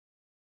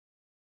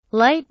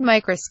Light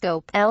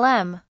microscope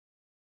 (LM).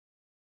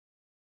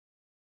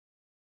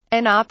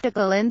 An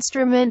optical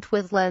instrument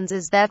with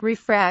lenses that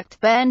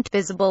refract bent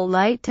visible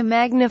light to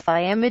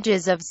magnify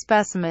images of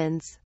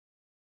specimens.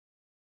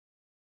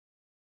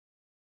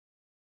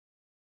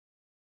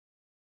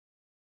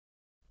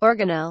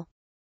 Organelle.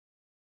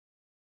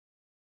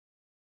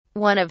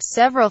 One of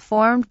several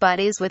formed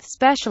bodies with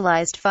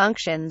specialized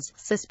functions,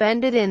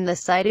 suspended in the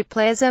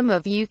cytoplasm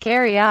of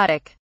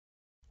eukaryotic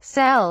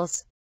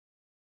cells.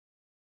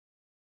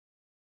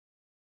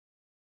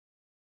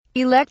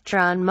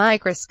 Electron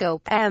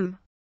microscope (M).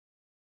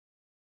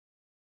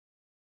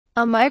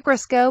 A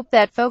microscope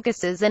that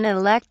focuses an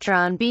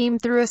electron beam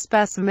through a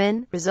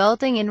specimen,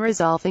 resulting in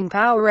resolving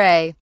power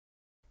a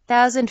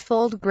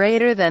thousandfold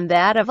greater than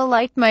that of a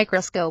light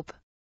microscope.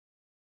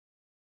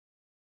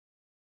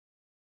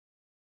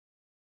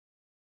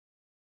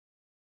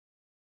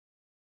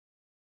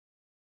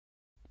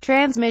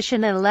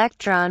 Transmission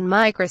electron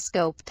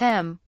microscope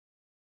 (TEM).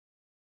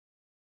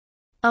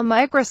 A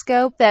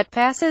microscope that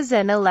passes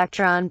an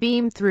electron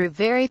beam through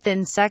very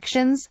thin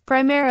sections,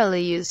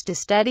 primarily used to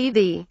study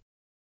the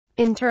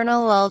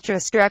internal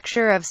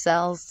ultrastructure of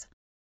cells.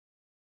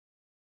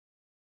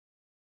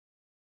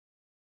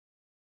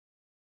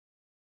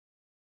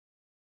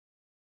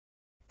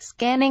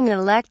 Scanning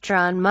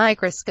electron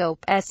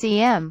microscope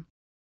 (SEM).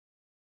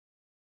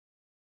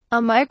 A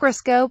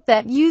microscope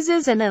that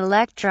uses an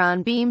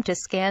electron beam to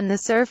scan the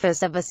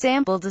surface of a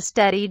sample to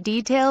study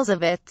details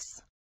of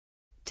its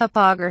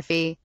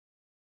topography.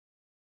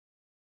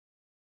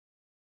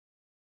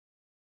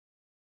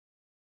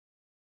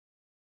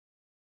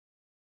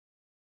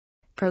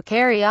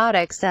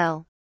 Prokaryotic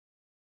cell.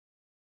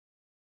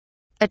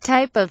 A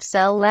type of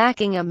cell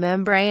lacking a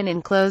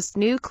membrane-enclosed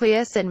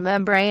nucleus and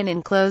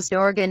membrane-enclosed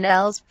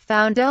organelles,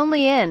 found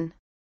only in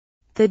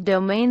the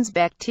domains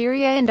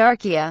bacteria and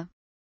archaea.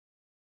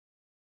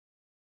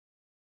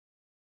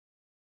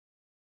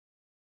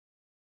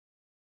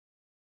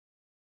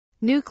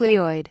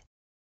 Nucleoid.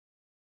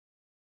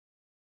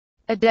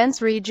 A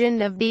dense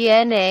region of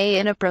DNA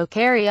in a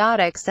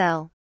prokaryotic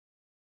cell.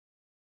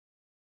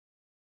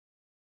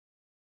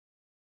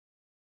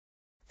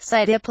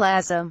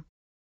 Cytoplasm.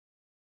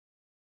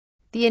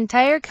 The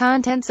entire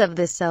contents of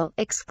the cell,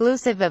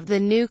 exclusive of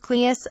the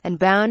nucleus, and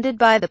bounded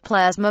by the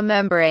plasma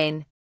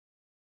membrane.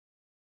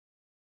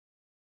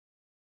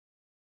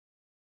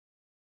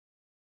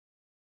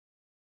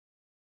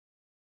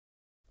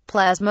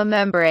 Plasma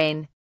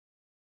membrane.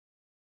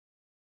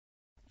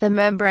 The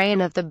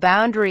membrane of the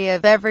boundary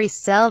of every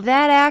cell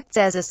that acts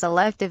as a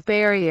selective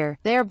barrier,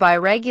 thereby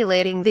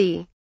regulating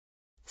the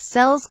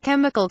cell's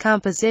chemical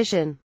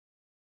composition.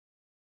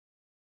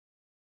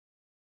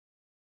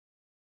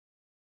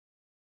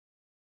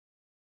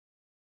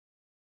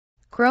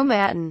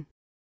 Chromatin.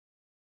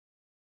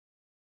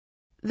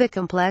 The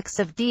complex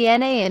of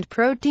DNA and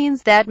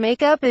proteins that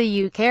make up a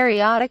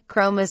eukaryotic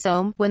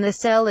chromosome, when the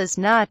cell is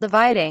not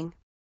dividing.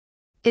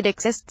 It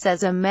exists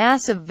as a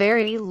mass of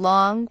very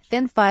long,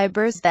 thin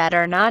fibers that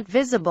are not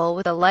visible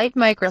with a light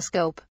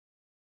microscope.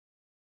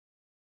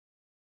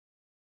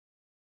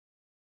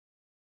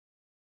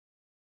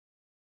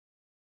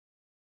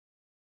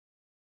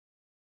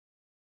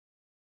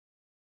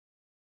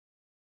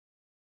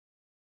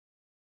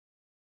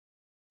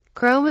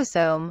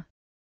 Chromosome.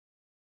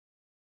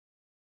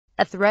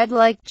 A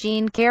thread-like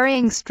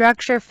gene-carrying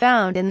structure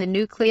found in the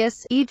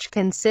nucleus. Each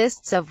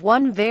consists of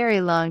one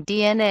very long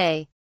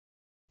DNA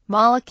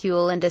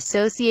molecule and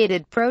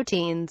associated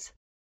proteins.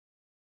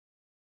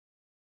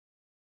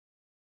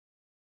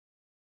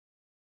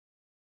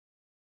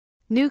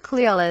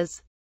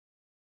 Nucleolus.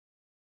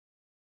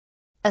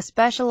 A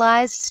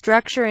specialized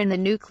structure in the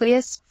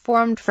nucleus,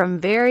 formed from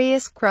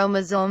various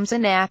chromosomes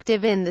and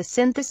active in the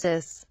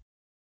synthesis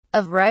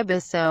of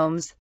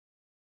ribosomes.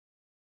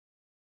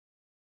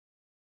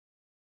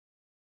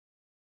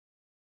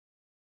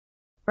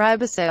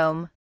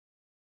 Ribosome.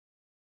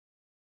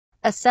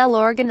 A cell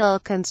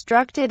organelle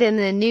constructed in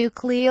the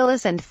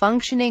nucleolus and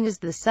functioning as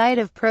the site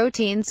of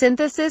protein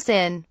synthesis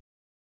in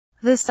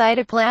the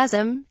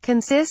cytoplasm,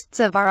 consists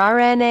of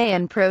RNA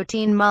and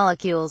protein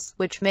molecules,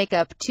 which make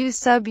up two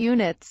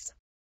subunits.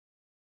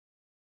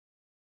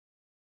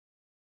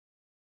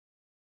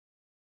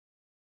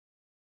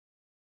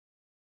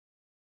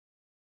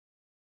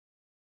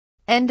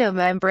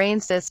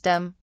 Endomembrane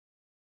system.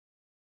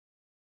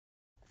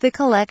 The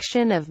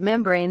collection of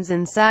membranes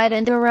inside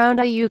and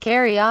around a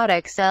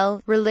eukaryotic cell,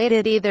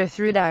 related either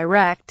through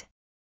direct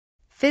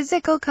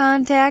physical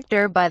contact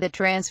or by the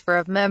transfer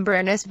of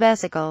membranous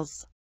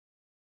vesicles.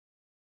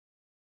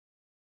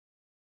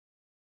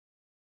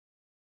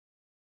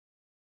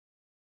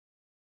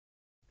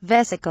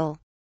 Vesicle.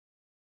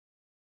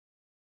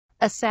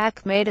 A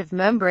sac made of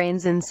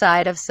membranes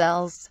inside of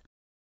cells.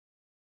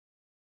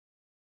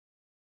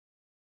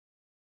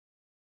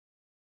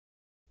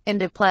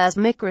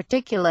 Endoplasmic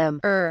reticulum,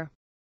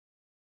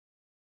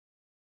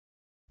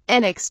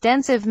 an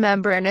extensive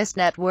membranous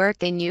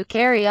network in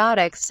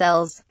eukaryotic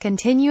cells,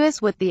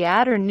 continuous with the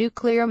outer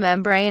nuclear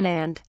membrane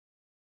and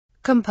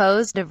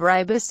composed of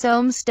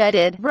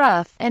ribosome-studded,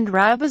 rough, and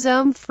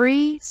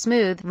ribosome-free,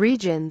 smooth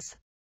regions.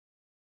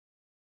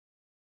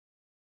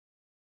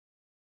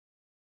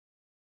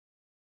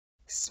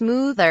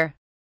 Smoother.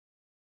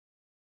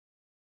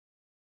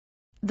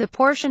 The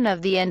portion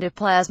of the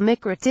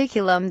endoplasmic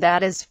reticulum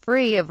that is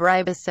free of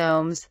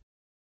ribosomes.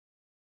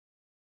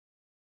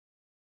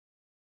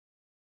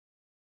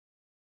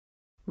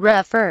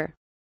 Rougher.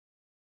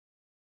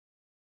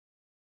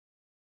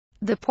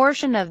 The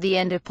portion of the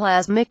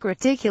endoplasmic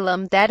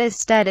reticulum that is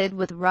studded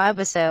with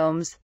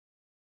ribosomes.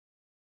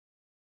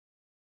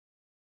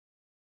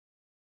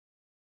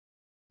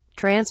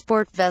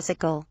 Transport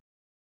vesicle.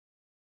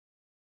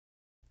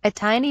 A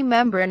tiny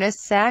membranous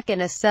sac in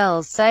a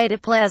cell's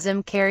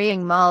cytoplasm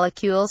carrying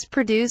molecules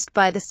produced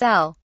by the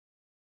cell.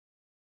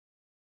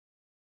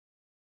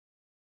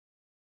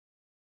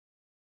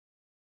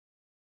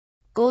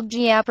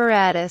 Golgi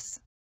apparatus.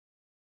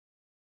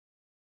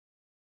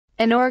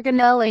 An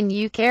organelle in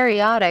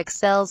eukaryotic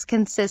cells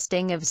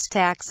consisting of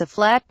stacks of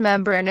flat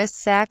membranous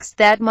sacs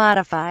that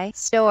modify,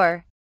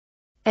 store,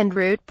 and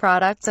root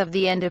products of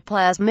the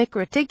endoplasmic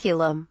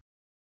reticulum.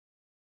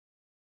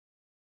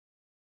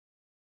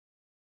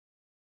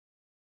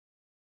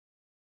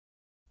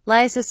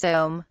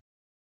 Lysosome.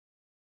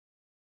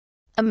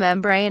 A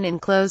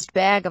membrane-enclosed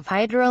bag of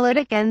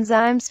hydrolytic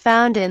enzymes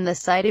found in the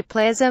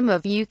cytoplasm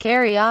of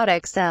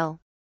eukaryotic cell.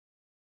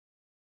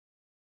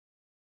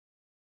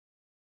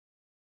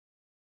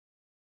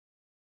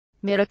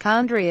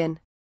 Mitochondrion.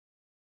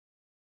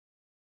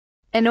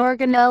 An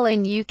organelle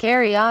in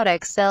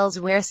eukaryotic cells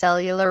where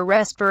cellular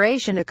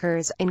respiration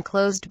occurs,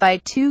 enclosed by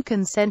two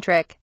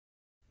concentric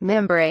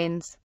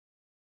membranes.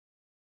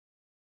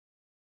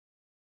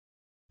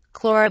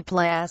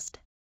 Chloroplast.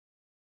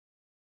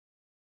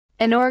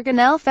 An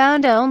organelle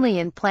found only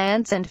in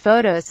plants and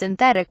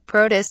photosynthetic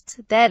protists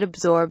that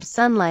absorbs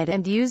sunlight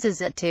and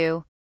uses it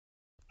to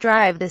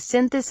drive the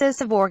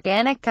synthesis of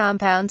organic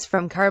compounds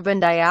from carbon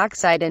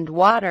dioxide and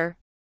water.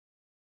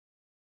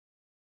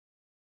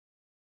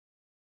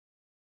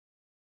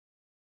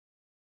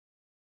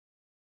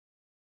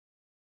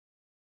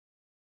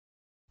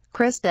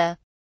 Crista.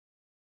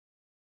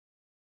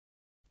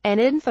 An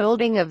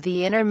enfolding of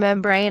the inner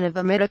membrane of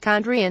a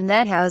mitochondrion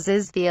that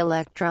houses the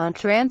electron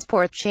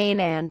transport chain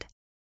and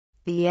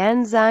the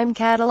enzyme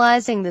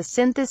catalyzing the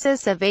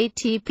synthesis of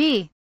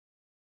ATP.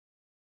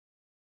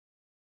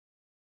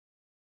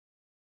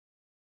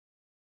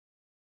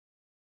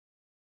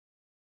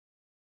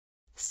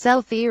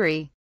 Cell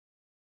theory.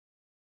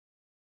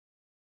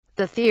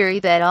 The theory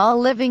that all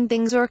living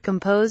things are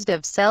composed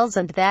of cells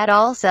and that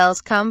all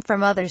cells come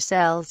from other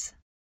cells.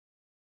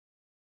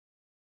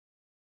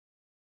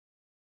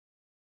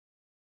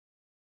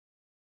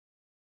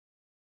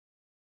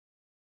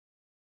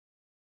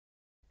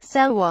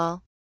 Cell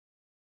wall.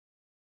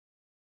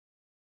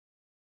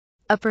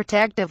 A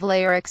protective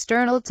layer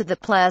external to the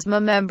plasma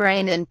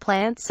membrane in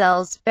plant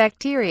cells,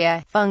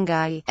 bacteria,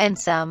 fungi, and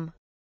some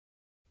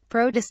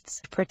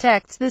protists,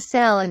 protects the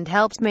cell and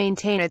helps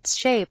maintain its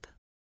shape.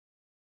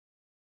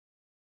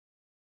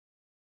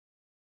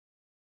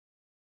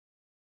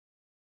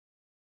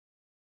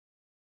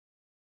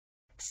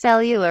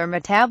 Cellular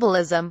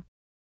metabolism.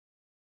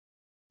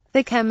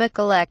 The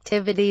chemical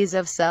activities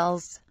of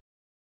cells.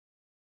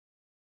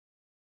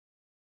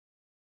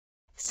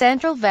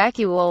 Central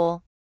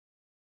vacuole.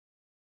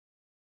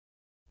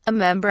 A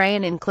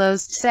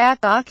membrane-enclosed sac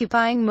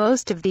occupying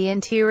most of the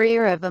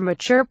interior of a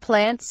mature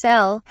plant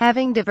cell,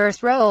 having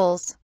diverse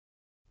roles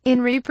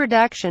in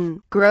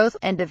reproduction, growth,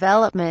 and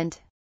development.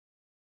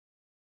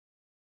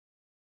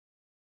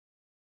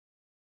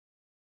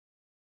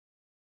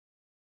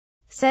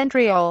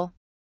 Centriole.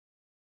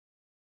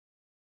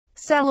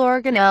 Cell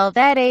organelle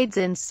that aids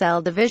in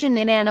cell division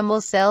in animal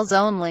cells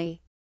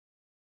only.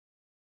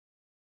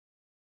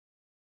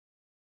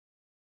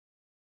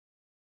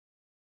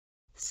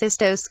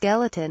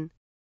 Cytoskeleton.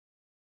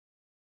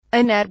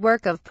 A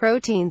network of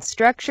protein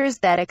structures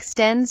that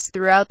extends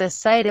throughout the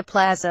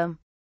cytoplasm.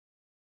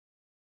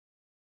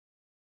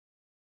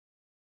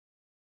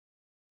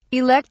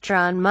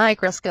 Electron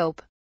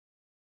microscope.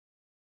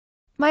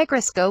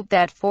 Microscope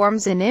that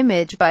forms an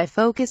image by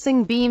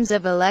focusing beams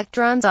of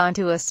electrons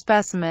onto a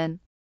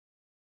specimen.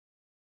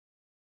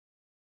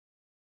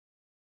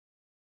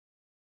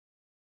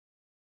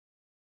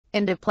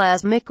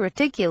 Endoplasmic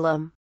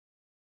reticulum.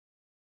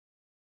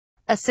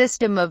 A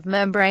system of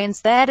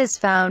membranes that is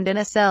found in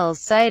a cell's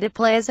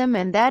cytoplasm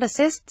and that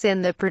assists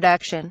in the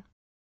production,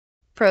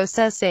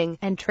 processing,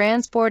 and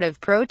transport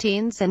of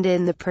proteins and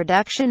in the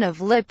production of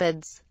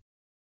lipids.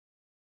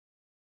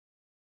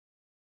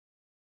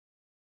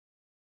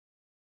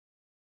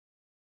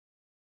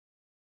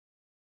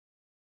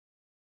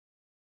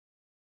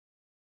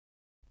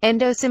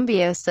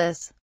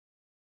 Endosymbiosis.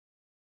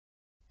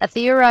 A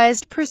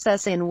theorized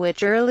process in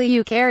which early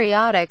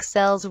eukaryotic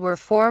cells were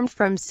formed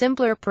from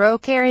simpler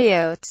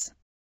prokaryotes.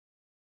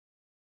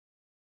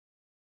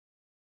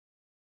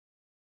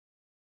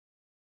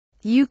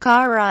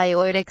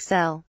 Eukaryotic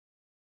cell.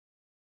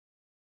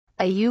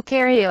 A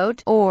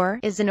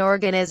eukaryote, is an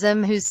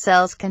organism whose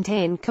cells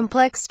contain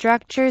complex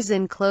structures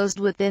enclosed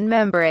within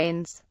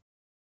membranes.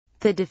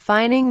 The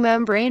defining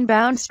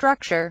membrane-bound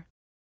structure.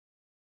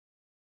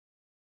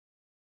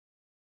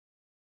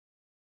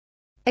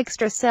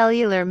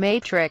 Extracellular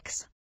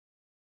matrix.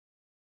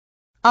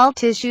 All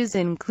tissues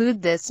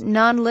include this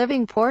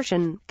non-living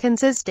portion,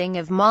 consisting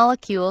of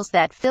molecules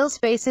that fill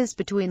spaces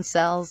between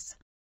cells.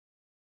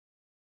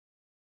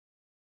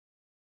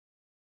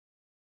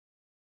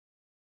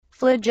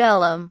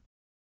 Flagellum.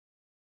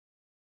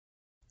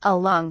 A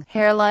long,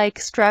 hair-like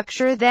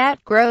structure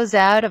that grows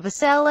out of a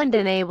cell and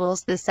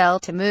enables the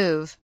cell to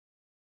move.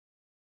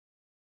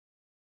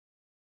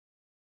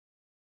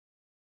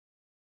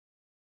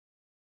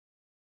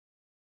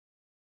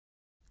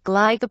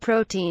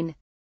 Glycoprotein.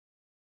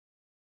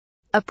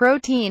 A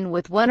protein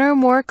with one or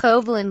more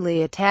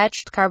covalently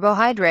attached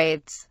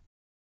carbohydrates.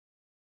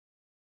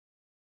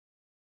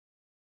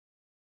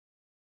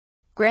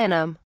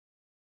 Granum.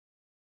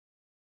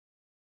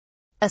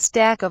 A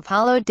stack of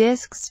hollow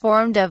discs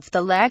formed of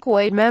the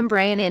laccoid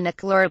membrane in a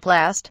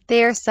chloroplast.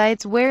 They are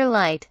sites where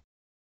light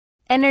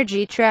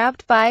energy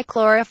trapped by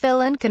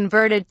chlorophyll and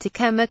converted to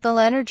chemical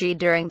energy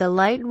during the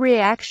light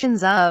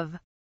reactions of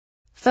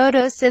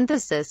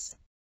photosynthesis.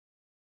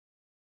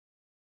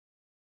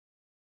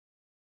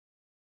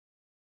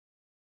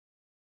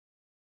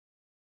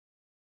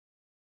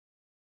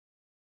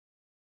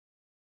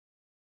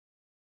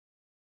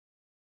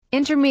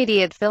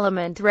 Intermediate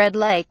filament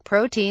thread-like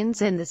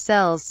proteins in the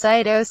cell's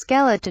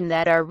cytoskeleton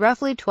that are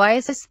roughly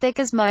twice as thick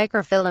as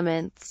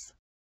microfilaments.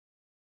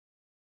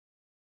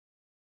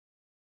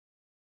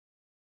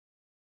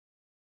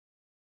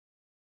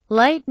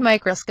 Light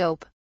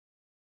microscope.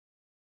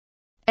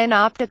 An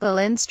optical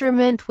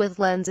instrument with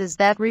lenses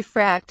that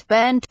refract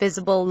bent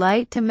visible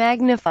light to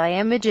magnify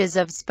images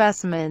of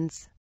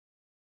specimens.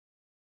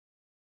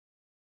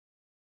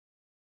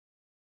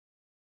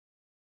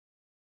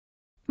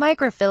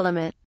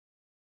 Microfilament.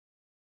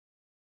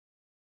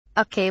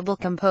 A cable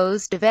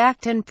composed of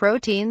actin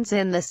proteins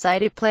in the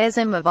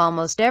cytoplasm of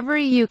almost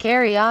every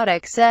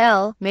eukaryotic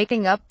cell,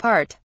 making up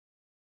part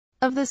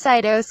of the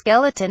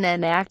cytoskeleton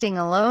and acting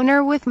alone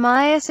or with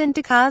myosin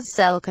to cause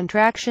cell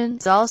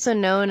contractions, also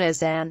known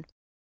as an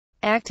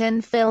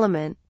actin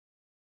filament.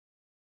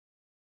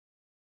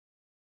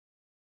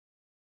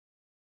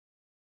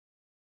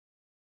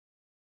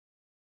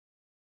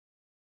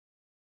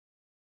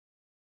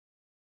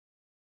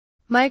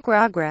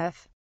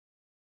 Micrograph.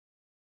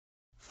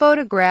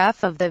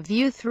 Photograph of the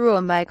view through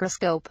a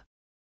microscope.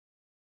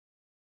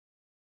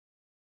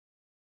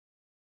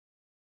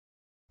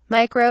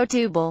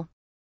 Microtubule.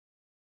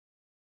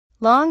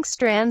 Long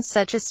strands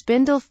such as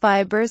spindle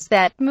fibers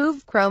that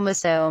move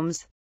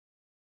chromosomes.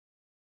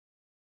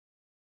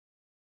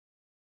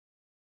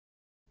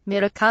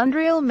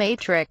 Mitochondrial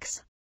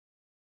matrix.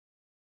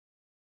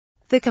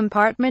 The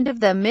compartment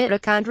of the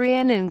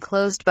mitochondrion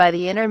enclosed by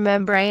the inner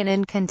membrane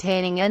and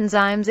containing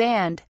enzymes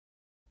and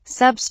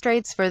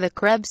substrates for the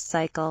Krebs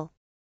cycle.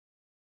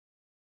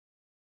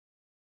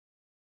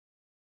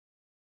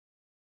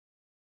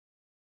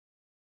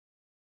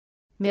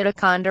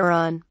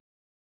 Mitochondrion.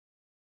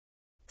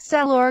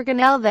 Cell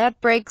organelle that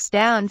breaks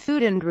down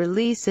food and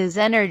releases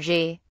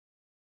energy.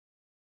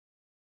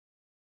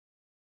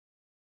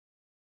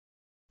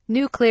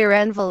 Nuclear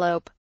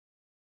envelope.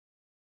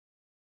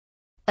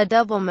 A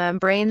double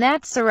membrane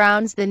that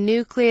surrounds the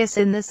nucleus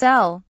in the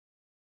cell.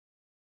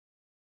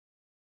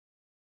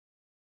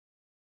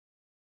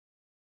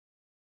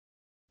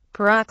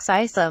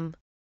 Peroxisome.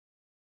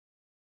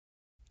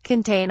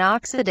 Contain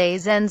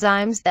oxidase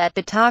enzymes that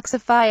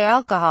detoxify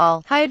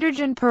alcohol,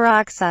 hydrogen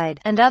peroxide,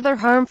 and other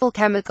harmful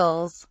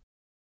chemicals.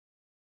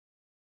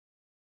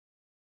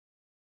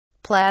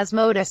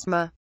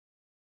 Plasmodesma.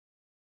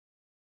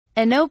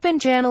 An open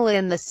channel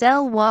in the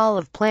cell wall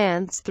of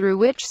plants through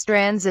which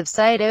strands of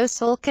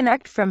cytosol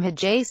connect from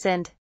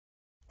adjacent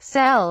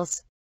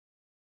cells.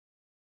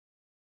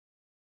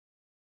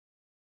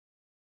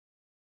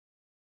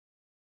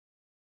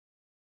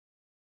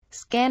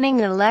 Scanning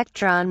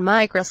electron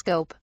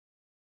microscope.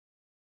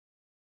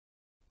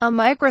 A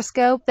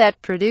microscope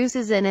that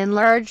produces an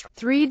enlarged,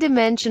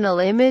 three-dimensional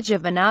image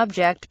of an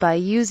object by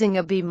using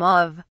a beam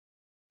of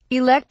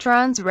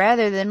electrons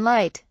rather than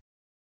light.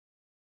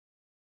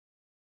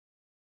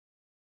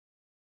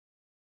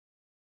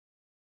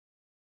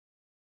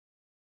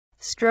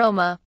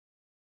 Stroma.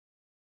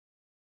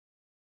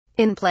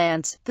 In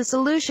plants, the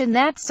solution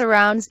that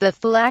surrounds the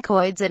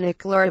thylakoids in a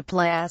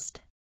chloroplast.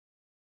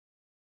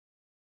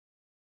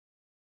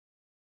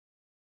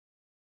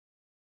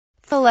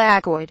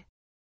 Thylakoid.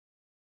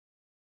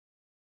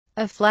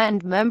 A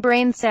flattened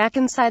membrane sac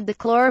inside the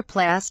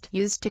chloroplast,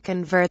 used to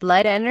convert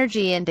light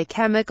energy into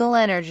chemical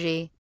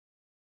energy.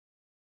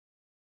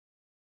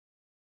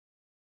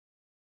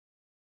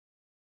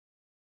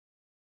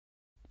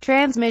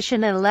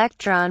 Transmission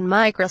electron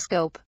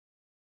microscope.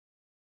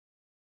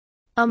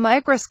 A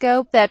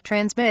microscope that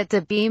transmits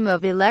a beam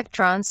of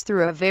electrons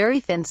through a very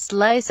thin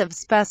slice of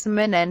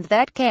specimen and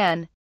that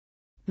can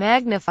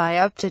Magnify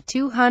up to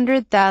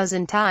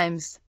 200,000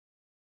 times.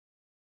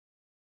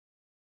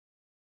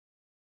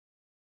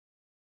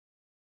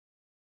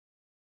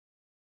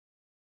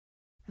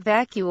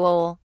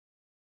 Vacuole.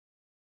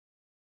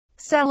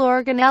 Cell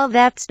organelle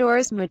that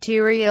stores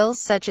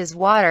materials such as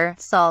water,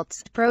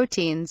 salts,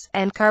 proteins,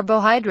 and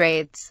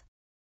carbohydrates.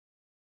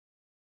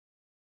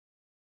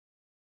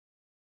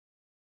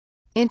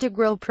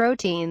 Integral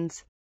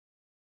proteins.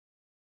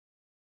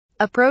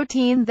 A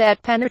protein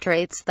that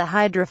penetrates the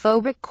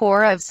hydrophobic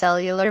core of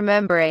cellular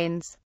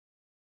membranes.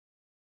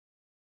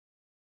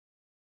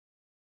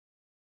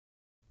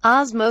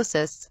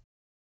 Osmosis.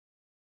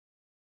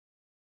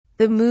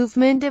 The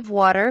movement of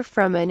water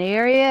from an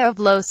area of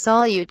low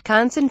solute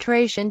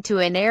concentration to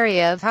an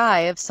area of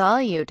high of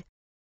solute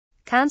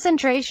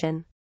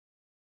concentration.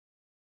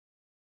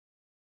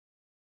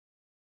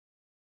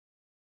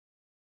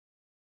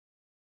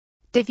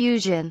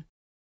 Diffusion.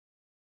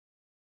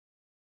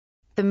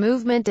 The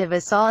movement of a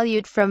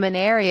solute from an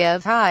area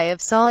of high of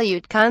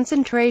solute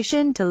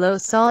concentration to low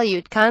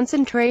solute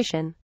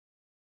concentration.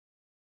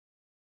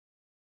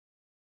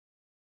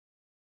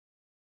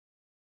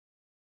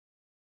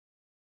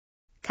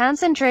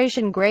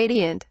 Concentration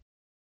gradient.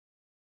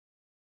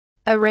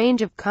 A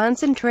range of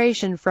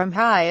concentration from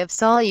high of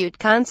solute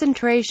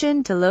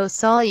concentration to low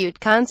solute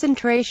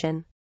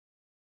concentration.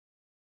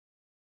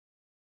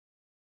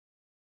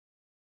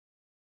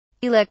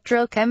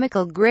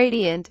 Electrochemical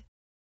gradient.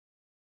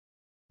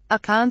 A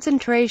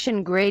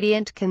concentration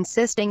gradient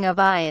consisting of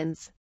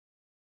ions.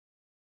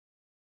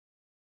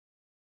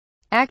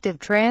 Active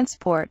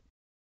transport.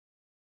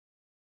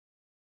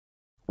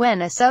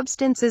 When a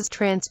substance is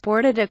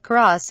transported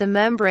across a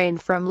membrane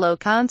from low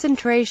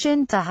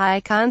concentration to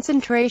high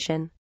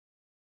concentration.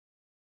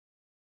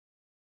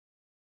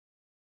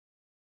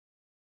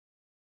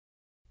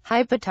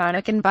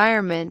 Hypotonic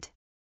environment.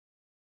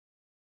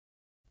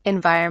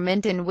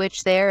 Environment in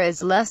which there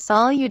is less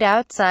solute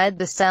outside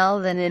the cell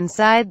than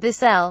inside the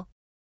cell.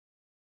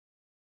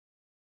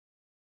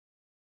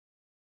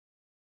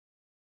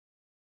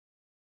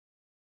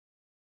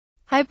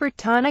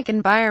 Hypertonic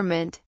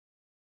environment.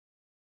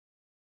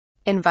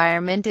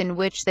 Environment in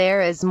which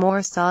there is more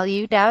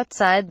solute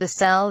outside the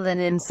cell than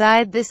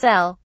inside the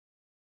cell.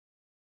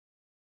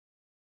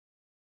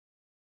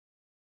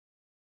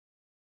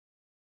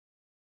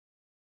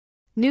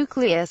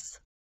 Nucleus.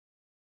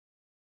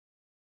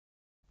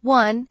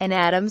 1. An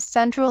atom's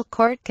central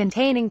core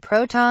containing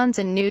protons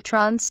and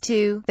neutrons.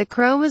 2. The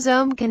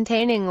chromosome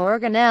containing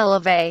organelle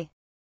of a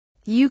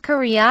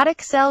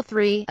eukaryotic cell.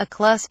 3. A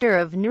cluster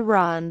of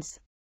neurons.